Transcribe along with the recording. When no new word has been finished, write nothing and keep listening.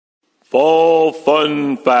Fall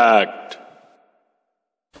Fun Fact.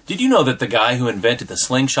 Did you know that the guy who invented the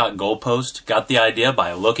slingshot goalpost got the idea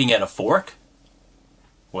by looking at a fork?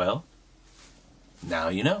 Well, now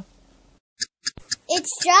you know.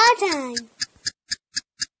 It's draw time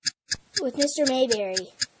with Mr. Mayberry.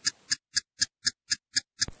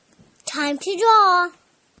 Time to draw.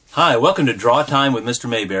 Hi, welcome to Draw Time with Mr.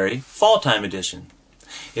 Mayberry, Falltime Edition.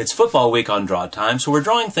 It's football week on Draw Time, so we're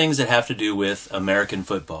drawing things that have to do with American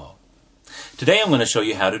football. Today I'm going to show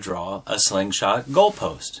you how to draw a slingshot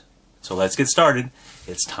goalpost. So let's get started.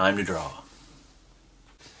 It's time to draw.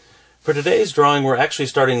 For today's drawing, we're actually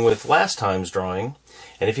starting with last time's drawing.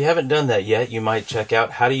 And if you haven't done that yet, you might check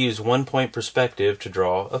out how to use one-point perspective to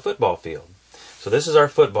draw a football field. So this is our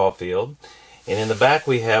football field. And in the back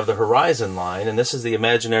we have the horizon line, and this is the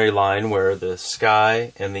imaginary line where the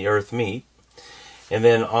sky and the earth meet. And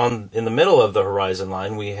then in the middle of the horizon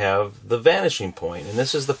line we have the vanishing point, and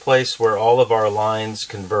this is the place where all of our lines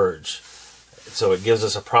converge. So it gives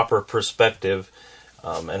us a proper perspective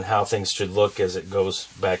and how things should look as it goes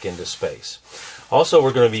back into space. Also,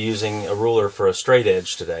 we're going to be using a ruler for a straight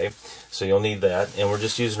edge today, so you'll need that, and we're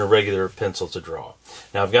just using a regular pencil to draw.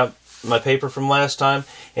 Now I've got my paper from last time,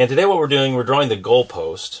 and today what we're doing, we're drawing the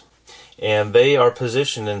goalpost, and they are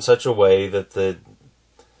positioned in such a way that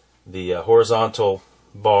the horizontal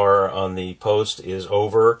bar on the post is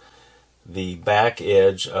over the back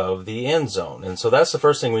edge of the end zone. And so that's the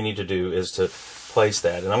first thing we need to do, is to place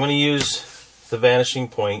that. And I'm going to use the vanishing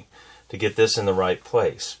point to get this in the right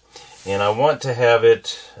place. And I want to have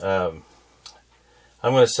it, I'm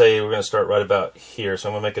going to say we're going to start right about here. So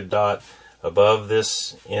I'm going to make a dot above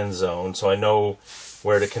this end zone so I know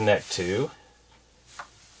where to connect to.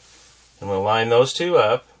 I'm going to line those two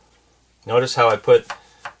up. Notice how I put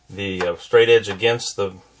the straight edge against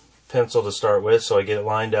the pencil to start with, so I get it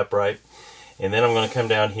lined up right. And then I'm going to come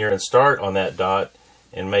down here and start on that dot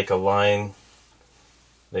and make a line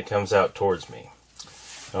that comes out towards me.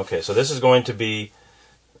 Okay, so this is going to be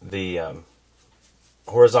the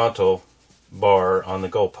horizontal bar on the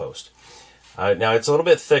goalpost. Now it's a little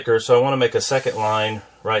bit thicker, so I want to make a second line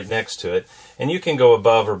right next to it. And you can go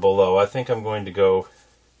above or below. I think I'm going to go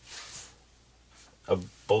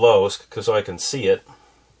below so I can see it.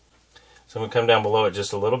 So I'm going to come down below it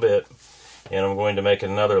just a little bit, and I'm going to make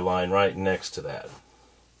another line right next to that.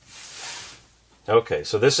 Okay,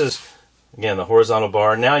 so this is, again, the horizontal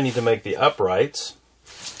bar. Now I need to make the uprights,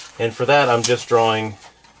 and for that I'm just drawing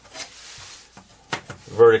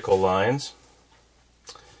vertical lines.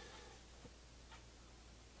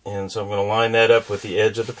 And so I'm going to line that up with the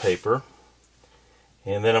edge of the paper,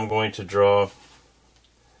 and then I'm going to go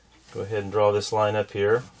ahead and draw this line up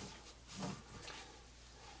here.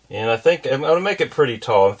 And I think I'm going to make it pretty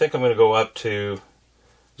tall. I think I'm going to go up to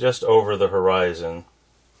just over the horizon.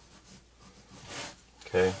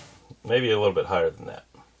 Okay, maybe a little bit higher than that.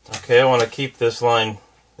 Okay, I want to keep this line,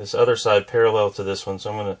 this other side, parallel to this one. So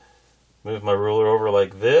I'm going to move my ruler over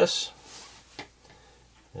like this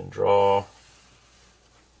and draw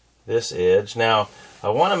this edge. Now, I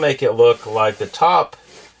want to make it look like the top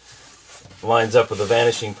lines up with the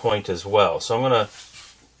vanishing point as well. So I'm going to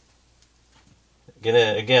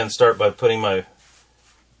again start by putting my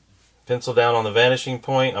pencil down on the vanishing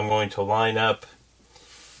point. I'm going to line up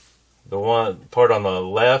the one part on the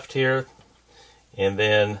left here, and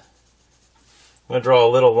then I'm going to draw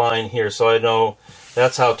a little line here so I know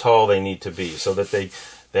that's how tall they need to be, so that they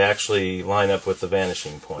actually line up with the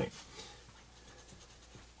vanishing point.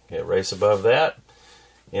 Okay, erase above that,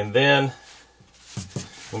 and then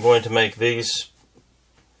I'm going to make these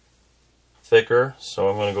thicker, so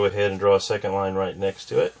I'm going to go ahead and draw a second line right next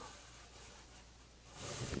to it.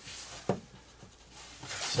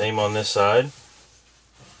 Same on this side.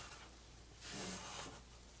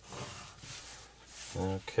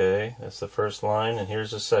 Okay, that's the first line, and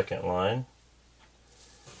here's the second line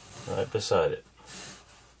right beside it.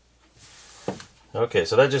 Okay,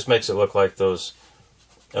 so that just makes it look like those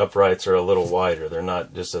uprights are a little wider. They're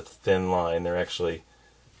not just a thin line, they're actually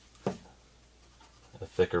a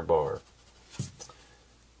thicker bar.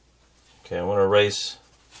 Okay, I want to erase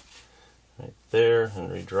right there and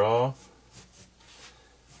redraw.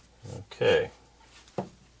 Okay.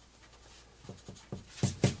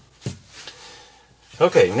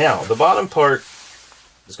 Okay, now the bottom part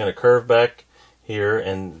is going to curve back here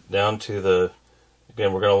and down to the,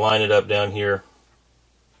 again, we're going to line it up down here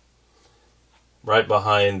right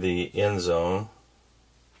behind the end zone.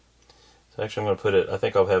 So actually I'm going to put it, I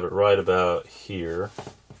think I'll have it right about here.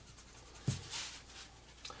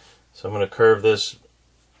 So I'm going to curve this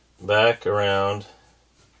back around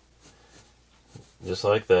just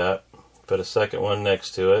like that. Put a second one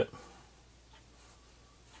next to it.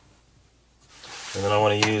 And then I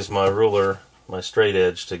want to use my ruler, my straight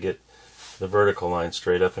edge, to get the vertical line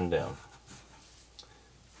straight up and down.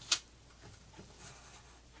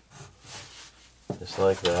 Just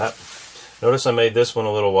like that. Notice I made this one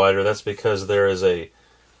a little wider. That's because there is a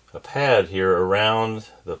pad here around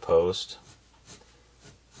the post.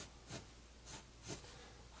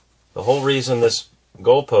 The whole reason this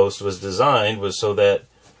goalpost was designed was so that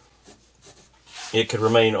it could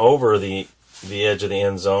remain over the edge of the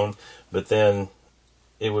end zone, but then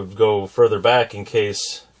it would go further back in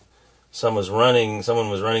case someone was running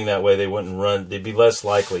that way. They'd be less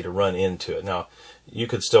likely to run into it. Now, you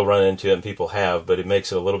could still run into it, and people have, but it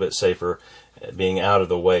makes it a little bit safer being out of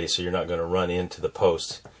the way, so you're not going to run into the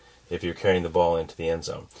post if you're carrying the ball into the end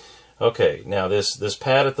zone. Okay, now this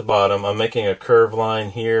pad at the bottom, I'm making a curved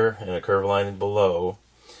line here and a curved line below,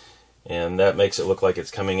 and that makes it look like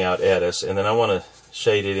it's coming out at us, and then I want to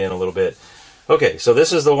shade it in a little bit. Okay, so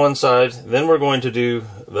this is the one side. Then we're going to do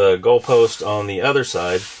the goalpost on the other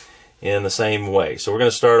side in the same way. So we're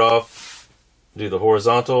going to start off, do the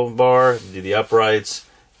horizontal bar, do the uprights,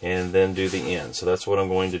 and then do the end. So that's what I'm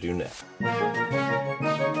going to do next.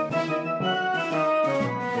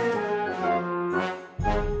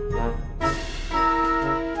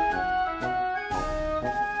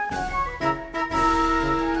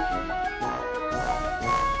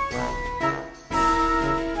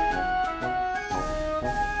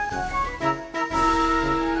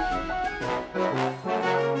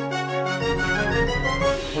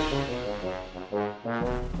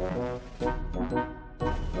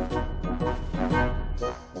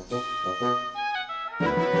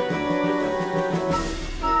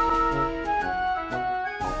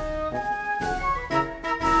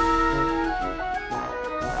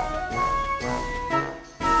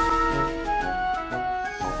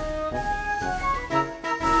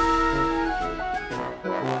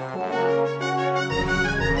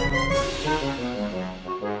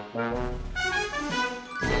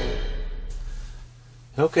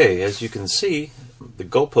 Okay, as you can see, the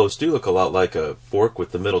goalposts do look a lot like a fork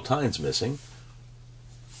with the middle tines missing.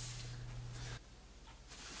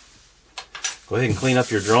 Go ahead and clean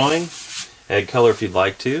up your drawing. Add color if you'd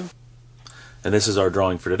like to. And this is our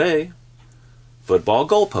drawing for today. Football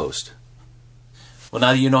goalpost. Well,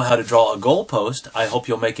 now that you know how to draw a goalpost, I hope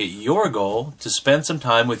you'll make it your goal to spend some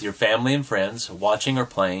time with your family and friends watching or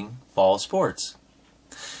playing fall sports.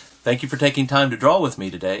 Thank you for taking time to draw with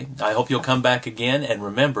me today. I hope you'll come back again, and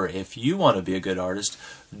remember, if you want to be a good artist,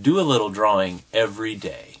 do a little drawing every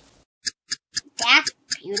day. That's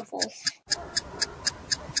beautiful.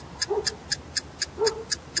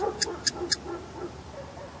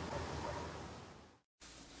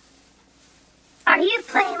 Are you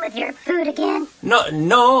playing with your food again?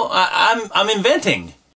 No, I'm inventing.